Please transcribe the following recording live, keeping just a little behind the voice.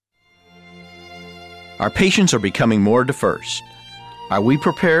Our patients are becoming more diverse. Are we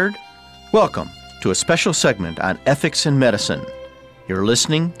prepared? Welcome to a special segment on ethics in medicine. You're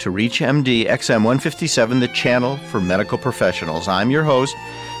listening to ReachMD XM 157, the channel for medical professionals. I'm your host,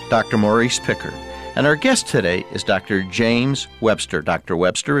 Dr. Maurice Pickard, and our guest today is Dr. James Webster. Dr.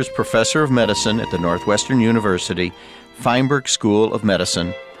 Webster is professor of medicine at the Northwestern University Feinberg School of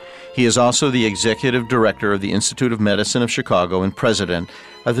Medicine. He is also the executive director of the Institute of Medicine of Chicago and president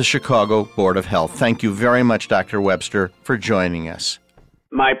of the Chicago Board of Health. Thank you very much, Dr. Webster, for joining us.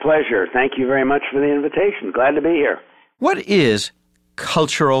 My pleasure. Thank you very much for the invitation. Glad to be here. What is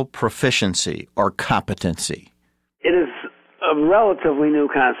cultural proficiency or competency? It is a relatively new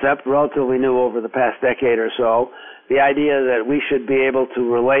concept, relatively new over the past decade or so. The idea that we should be able to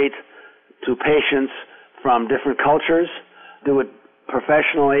relate to patients from different cultures, do it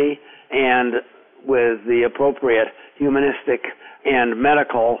professionally and with the appropriate humanistic and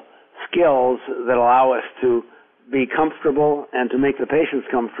medical skills that allow us to be comfortable and to make the patients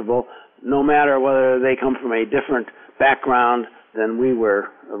comfortable, no matter whether they come from a different background than we were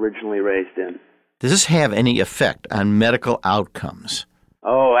originally raised in. Does this have any effect on medical outcomes?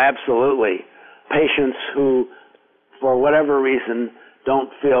 Oh, absolutely. Patients who, for whatever reason,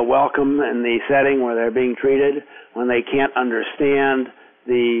 don't feel welcome in the setting where they're being treated, when they can't understand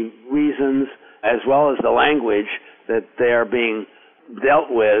the reasons as well as the language that they are being dealt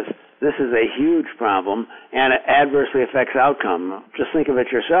with, this is a huge problem, and it adversely affects outcome. Just think of it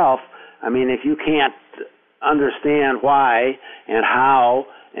yourself. I mean, if you can't understand why and how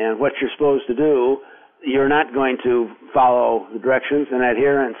and what you're supposed to do, you're not going to follow the directions, and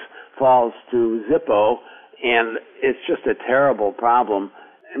adherence falls to Zippo, and it's just a terrible problem,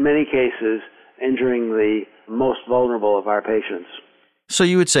 in many cases injuring the most vulnerable of our patients. So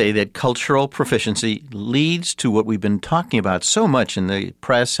you would say that cultural proficiency leads to what we've been talking about so much in the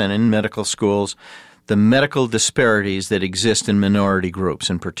press and in medical schools, the medical disparities that exist in minority groups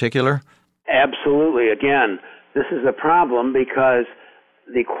in particular? Absolutely. Again, this is a problem because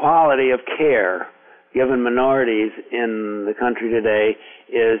the quality of care given minorities in the country today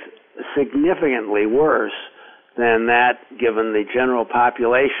is significantly worse than that given the general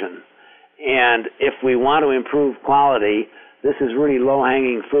population. And if we want to improve quality, this is really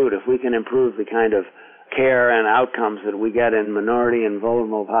low-hanging fruit. If we can improve the kind of care and outcomes that we get in minority and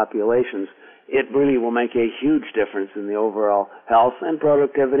vulnerable populations, it really will make a huge difference in the overall health and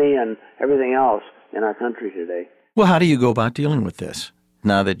productivity and everything else in our country today. Well, how do you go about dealing with this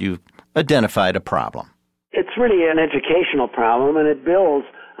now that you've identified a problem? It's really an educational problem, and it builds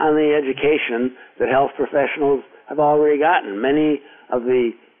on the education that health professionals have already gotten. Many of the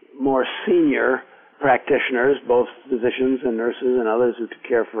more senior practitioners, both physicians and nurses and others who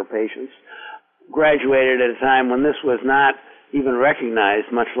care for patients, graduated at a time when this was not even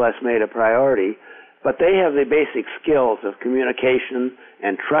recognized, much less made a priority. But they have the basic skills of communication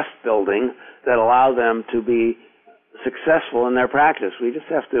and trust building that allow them to be successful in their practice. We just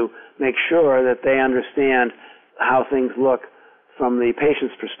have to make sure that they understand how things look from the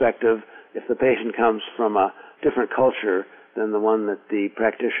patient's perspective if the patient comes from a different culture than the one that the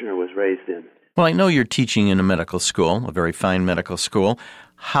practitioner was raised in. Well, I know you're teaching in a medical school, a very fine medical school.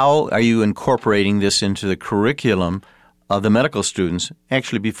 How are you incorporating this into the curriculum of the medical students,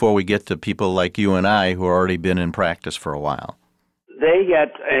 actually before we get to people like you and I who have already been in practice for a while? They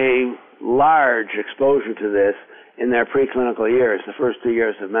get a large exposure to this in their preclinical years, the first 2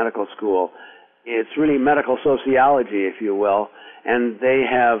 years of medical school. It's really medical sociology, if you will, and they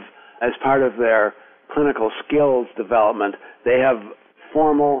have, as part of their clinical skills development, they have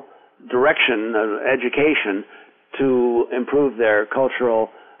formal direction of education to improve their cultural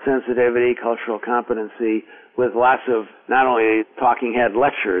sensitivity, cultural competency, with lots of not only talking head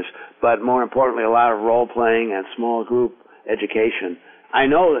lectures, but more importantly, a lot of role-playing and small group education. I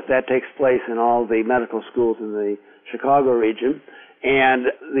know that that takes place in all the medical schools in the Chicago region, and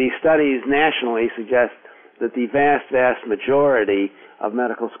the studies nationally suggest that the vast, vast majority of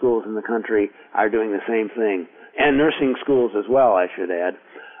medical schools in the country are doing the same thing, and nursing schools as well, I should add,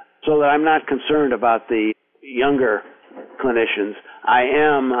 so that I'm not concerned about the younger clinicians. I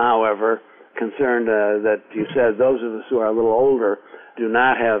am, however, concerned that you said those of us who are a little older do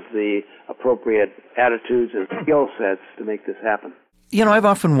not have the appropriate attitudes and skill sets to make this happen. You know, I've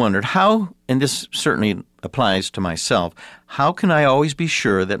often wondered how, and this certainly applies to myself, how can I always be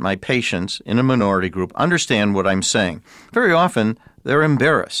sure that my patients in a minority group understand what I'm saying? Very often, they're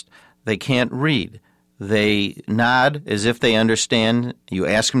embarrassed. They can't read. They nod as if they understand. You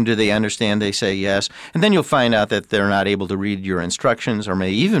ask them, do they understand? They say yes. And then you'll find out that they're not able to read your instructions or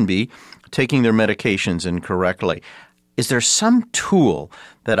may even be taking their medications incorrectly. Is there some tool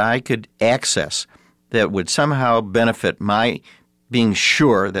that I could access that would somehow benefit my being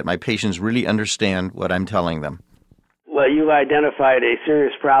sure that my patients really understand what I'm telling them? Well, you've identified a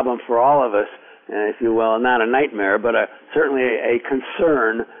serious problem for all of us, if you will, not a nightmare, but certainly a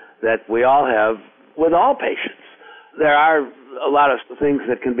concern that we all have with all patients. There are a lot of things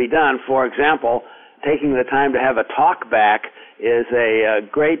that can be done. For example, taking the time to have a talk back is a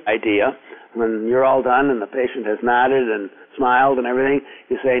great idea. When you're all done and the patient has nodded and smiled and everything,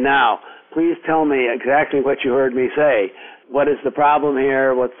 you say, now, please tell me exactly what you heard me say. What is the problem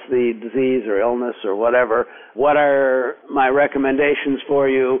here? What's the disease or illness or whatever? What are my recommendations for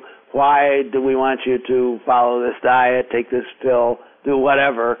you? Why do we want you to follow this diet, take this pill, do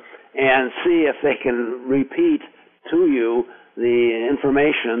whatever, and see if they can repeat to you the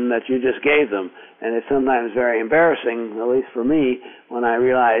information that you just gave them. And it's sometimes very embarrassing, at least for me, when I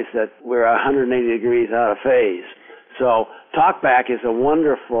realize that we're 180 degrees out of phase. So talkback is a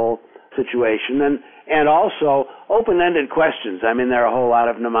wonderful situation, and also open-ended questions. I mean, there are a whole lot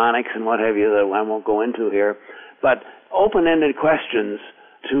of mnemonics and what have you that I won't go into here, but open-ended questions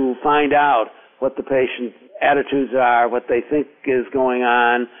to find out what the patient's attitudes are, what they think is going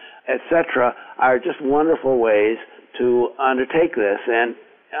on, etc., are just wonderful ways to undertake this. And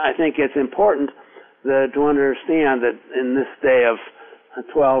I think it's important to understand that in this day of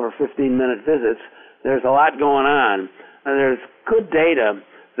 12 or 15-minute visits, there's a lot going on. And there's good data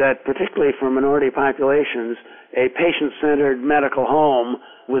that, particularly for minority populations, a patient-centered medical home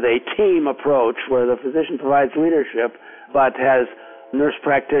with a team approach where the physician provides leadership but has nurse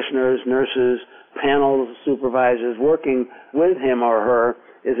practitioners, nurses, panel supervisors working with him or her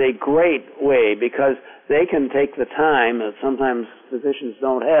is a great way, because they can take the time that sometimes physicians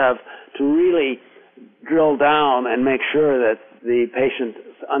don't have to really drill down and make sure that the patient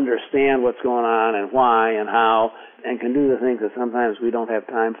understand what's going on and why and how, and can do the things that sometimes we don't have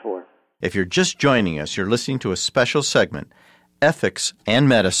time for. If you're just joining us, you're listening to a special segment, Ethics and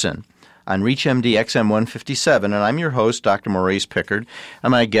Medicine, on ReachMD XM157, and I'm your host, Dr. Maurice Pickard,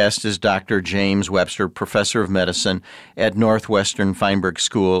 and my guest is Dr. James Webster, Professor of Medicine at Northwestern Feinberg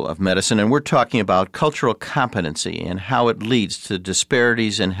School of Medicine, and we're talking about cultural competency and how it leads to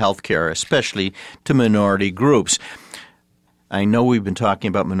disparities in healthcare, especially to minority groups. I know we've been talking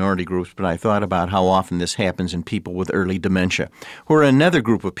about minority groups, but I thought about how often this happens in people with early dementia, who are another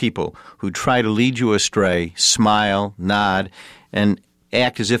group of people who try to lead you astray, smile, nod, and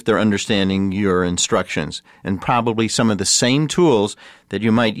act as if they're understanding your instructions. And probably some of the same tools that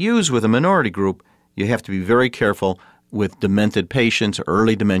you might use with a minority group, you have to be very careful with demented patients or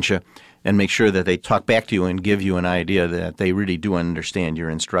early dementia and make sure that they talk back to you and give you an idea that they really do understand your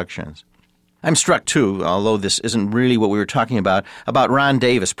instructions. I'm struck, too, although this isn't really what we were talking about Ron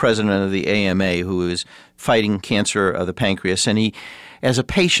Davis, president of the AMA, who is fighting cancer of the pancreas. And he, as a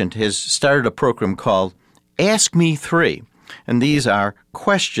patient, has started a program called Ask Me 3. And these are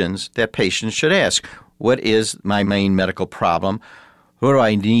questions that patients should ask. What is my main medical problem? What do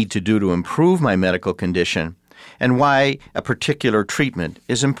I need to do to improve my medical condition? And why a particular treatment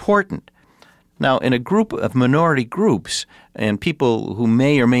is important. Now, in a group of minority groups and people who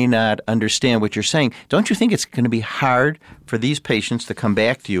may or may not understand what you're saying, don't you think it's going to be hard for these patients to come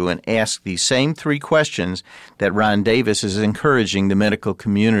back to you and ask these same 3 questions that Ron Davis is encouraging the medical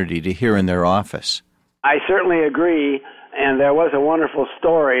community to hear in their office? I certainly agree, and there was a wonderful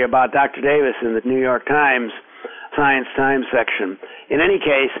story about Dr. Davis in the New York Times Science Times section. In any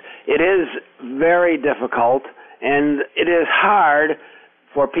case, it is very difficult, and it is hard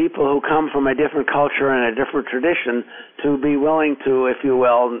for people who come from a different culture and a different tradition to be willing to, if you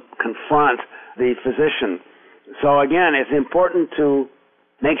will, confront the physician. So again, it's important to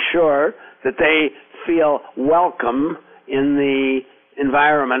make sure that they feel welcome in the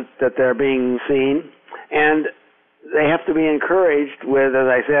environment that they're being seen, and they have to be encouraged with, as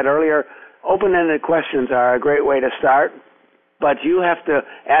I said earlier, open-ended questions are a great way to start, but you have to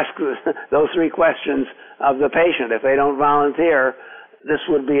ask those 3 questions of the patient. If they don't volunteer, this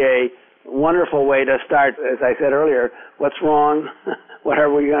would be a wonderful way to start, as I said earlier, what's wrong, what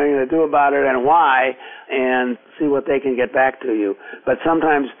are we going to do about it, and why, and see what they can get back to you. But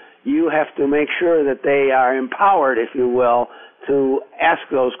sometimes you have to make sure that they are empowered, if you will, to ask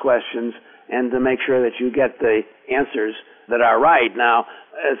those questions and to make sure that you get the answers that are right. Now,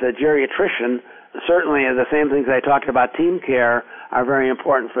 as a geriatrician, certainly the same things I talked about, team care, are very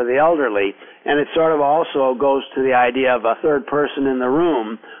important for the elderly. And it sort of also goes to the idea of a third person in the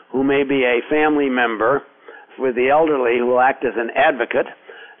room who may be a family member with the elderly who will act as an advocate.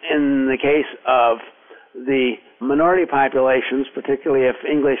 In the case of the minority populations, particularly if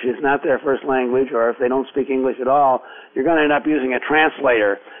English is not their first language or if they don't speak English at all, you're going to end up using a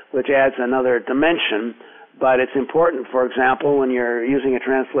translator, which adds another dimension. But it's important, for example, when you're using a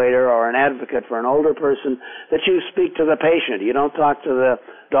translator or an advocate for an older person, that you speak to the patient. You don't talk to the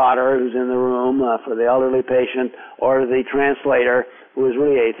daughter who's in the room for the elderly patient or the translator who is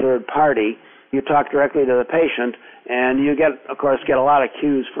really a third party. You talk directly to the patient, and you get a lot of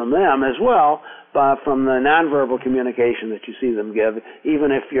cues from them as well, from the nonverbal communication that you see them give,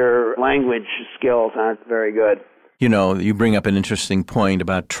 even if your language skills aren't very good. You know, you bring up an interesting point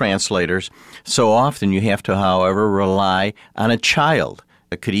about translators. So often you have to, however, rely on a child.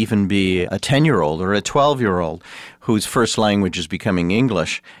 It could even be a 10-year-old or a 12-year-old whose first language is becoming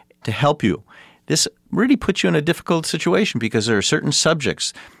English to help you. This really puts you in a difficult situation because there are certain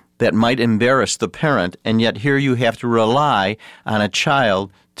subjects that might embarrass the parent, and yet here you have to rely on a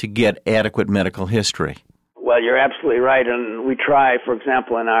child to get adequate medical history. Well, you're absolutely right, and we try, for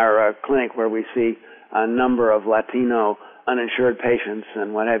example, in our clinic where we see a number of Latino uninsured patients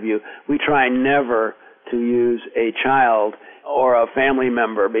and what have you, we try never to use a child or a family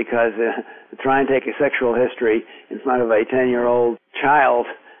member because to try and take a sexual history in front of a 10-year-old child,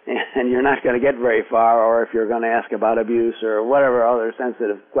 and you're not going to get very far, or if you're going to ask about abuse or whatever other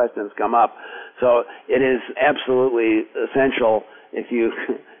sensitive questions come up. So it is absolutely essential, if you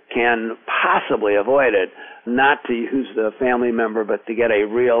can possibly avoid it, not to use the family member, but to get a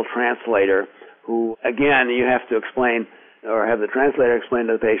real translator who, again, you have to explain or have the translator explain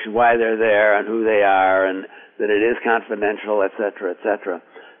to the patient why they're there and who they are and that it is confidential, et cetera, et cetera.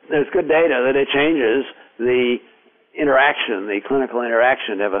 There's good data that it changes the interaction, the clinical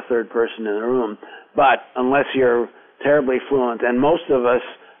interaction, to have a third person in the room. But unless you're terribly fluent, and most of us,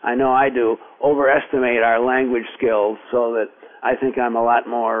 I know I do, overestimate our language skills so that I think I'm a lot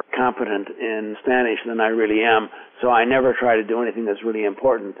more competent in Spanish than I really am. So I never try to do anything that's really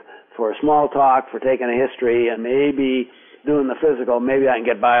important. For small talk, for taking a history, and maybe doing the physical, maybe I can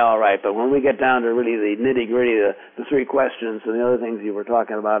get by all right. But when we get down to really the nitty-gritty, the three questions and the other things you were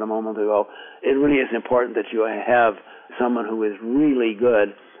talking about a moment ago, it really is important that you have someone who is really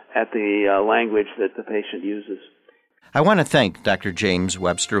good at the language that the patient uses. I want to thank Dr. James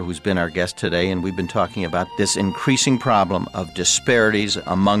Webster, who's been our guest today, and we've been talking about this increasing problem of disparities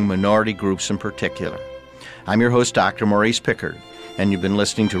among minority groups in particular. I'm your host, Dr. Maurice Pickard, and you've been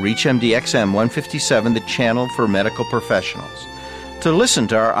listening to ReachMD XM 157, the channel for medical professionals. To listen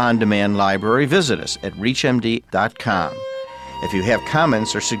to our on-demand library, visit us at reachmd.com. If you have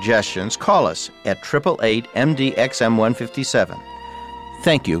comments or suggestions, call us at 888-MD-XM157.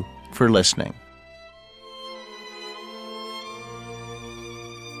 Thank you for listening.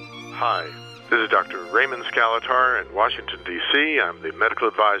 Hi, this is Dr. Raymond Scalatar in Washington, D.C. I'm the medical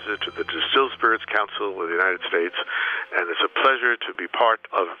advisor to the Distilled Spirits Council of the United States, and it's a pleasure to be part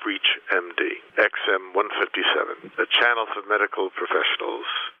of ReachMD XM 157, the channel for medical professionals.